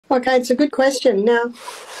Okay, it's a good question. Now,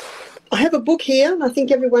 I have a book here, and I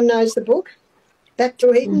think everyone knows the book, Back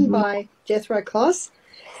to Eden by Jethro Kloss.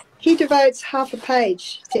 He devotes half a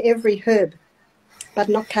page to every herb, but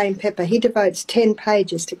not cayenne pepper. He devotes 10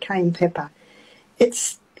 pages to cayenne pepper.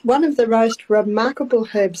 It's one of the most remarkable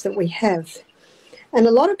herbs that we have. And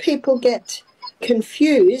a lot of people get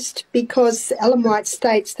confused because Ellen White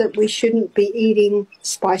states that we shouldn't be eating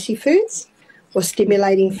spicy foods or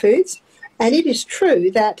stimulating foods. And it is true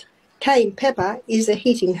that cayenne pepper is a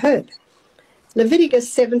heating herb.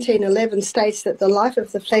 Leviticus 17:11 states that the life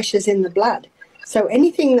of the flesh is in the blood. So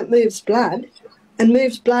anything that moves blood and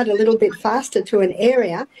moves blood a little bit faster to an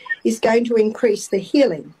area is going to increase the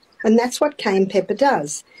healing. And that's what cayenne pepper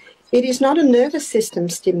does. It is not a nervous system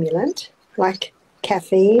stimulant like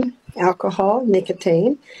caffeine, alcohol,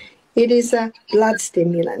 nicotine. It is a blood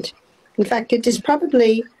stimulant. In fact, it is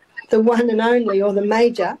probably the one and only or the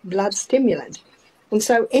major blood stimulant. And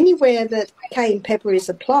so anywhere that cayenne pepper is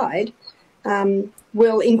applied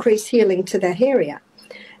will increase healing to that area.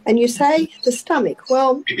 And you say the stomach.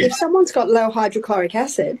 Well, if someone's got low hydrochloric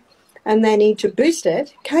acid and they need to boost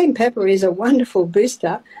it, cayenne pepper is a wonderful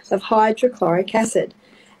booster of hydrochloric acid.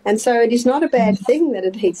 And so it is not a bad thing that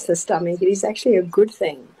it heats the stomach. It is actually a good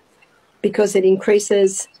thing because it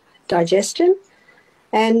increases digestion.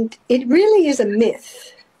 And it really is a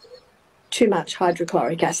myth, too much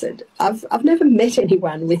hydrochloric acid. I've never met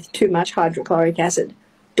anyone with too much hydrochloric acid.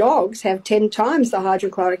 Dogs have 10 times the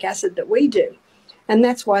hydrochloric acid that we do. And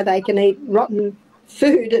that's why they can eat rotten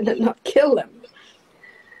food and it not kill them.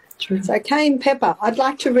 True. So cayenne pepper. I'd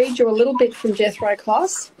like to read you a little bit from Jethro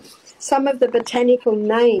Kloss. Some of the botanical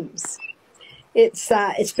names. Its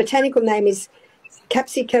botanical name is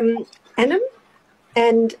Capsicum annuum,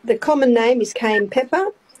 and the common name is cayenne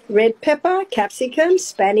pepper, red pepper, capsicum,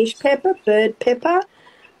 Spanish pepper, bird pepper,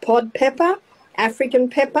 pod pepper, African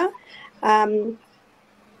pepper,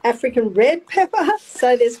 African red pepper.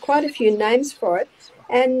 So there's quite a few names for it.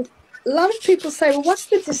 And a lot of people say, well, what's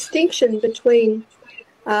the distinction between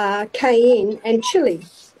cayenne and chili?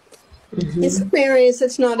 In some areas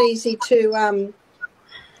it's not easy to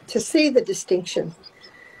see the distinction.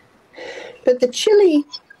 But the chili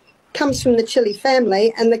comes from the chili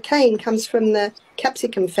family and the cayenne comes from the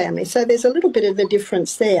capsicum family. So there's a little bit of a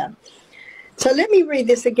difference there. So let me read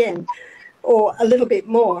this again, or a little bit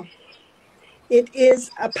more. It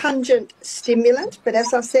is a pungent stimulant, but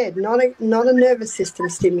as I said, not a nervous system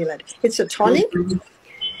stimulant. It's a tonic.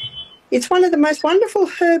 It's one of the most wonderful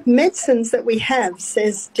herb medicines that we have,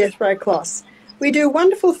 says Jethro Kloss. We do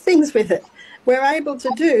wonderful things with it. We're able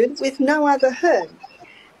to do with no other herb.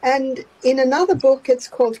 And in another book, it's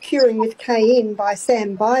called Curing with Cayenne by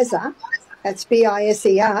Sam Biser. That's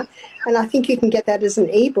B-I-S-E-R. And I think you can get that as an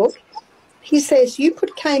e-book. He says you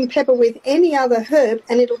put cayenne pepper with any other herb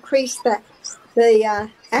and it'll increase the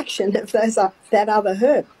action of that other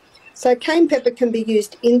herb. So cayenne pepper can be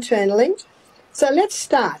used internally. So let's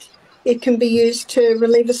start. It can be used to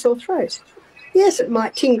relieve a sore throat. Yes, it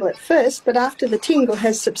might tingle at first, but after the tingle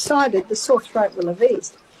has subsided, the sore throat will have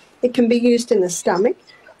eased. It can be used in the stomach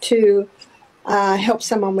to help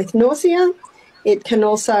someone with nausea. It can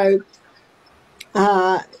also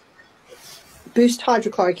boost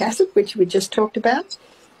hydrochloric acid, which we just talked about.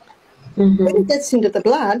 When it gets into the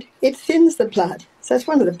blood, it thins the blood. So it's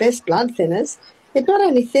one of the best blood thinners. It not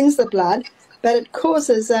only thins the blood, but it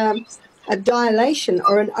causes a dilation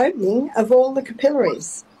or an opening of all the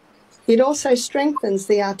capillaries. It also strengthens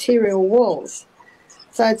the arterial walls.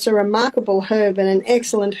 So it's a remarkable herb and an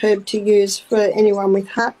excellent herb to use for anyone with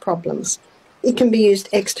heart problems. It can be used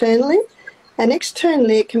externally, and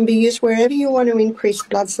externally it can be used wherever you want to increase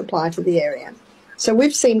blood supply to the area. So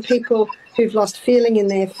we've seen people who've lost feeling in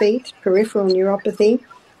their feet, peripheral neuropathy,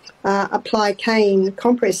 apply cayenne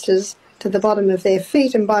compresses to the bottom of their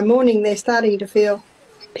feet, and by morning they're starting to feel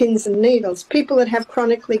pins and needles. People that have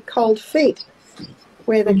chronically cold feet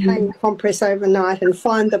wear the cayenne compress overnight and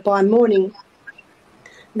find that by morning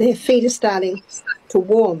their feet are starting to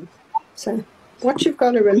warm. So what you've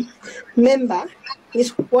got to remember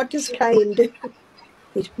is, what does cayenne do?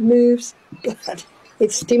 It moves blood.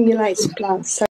 It stimulates blood. So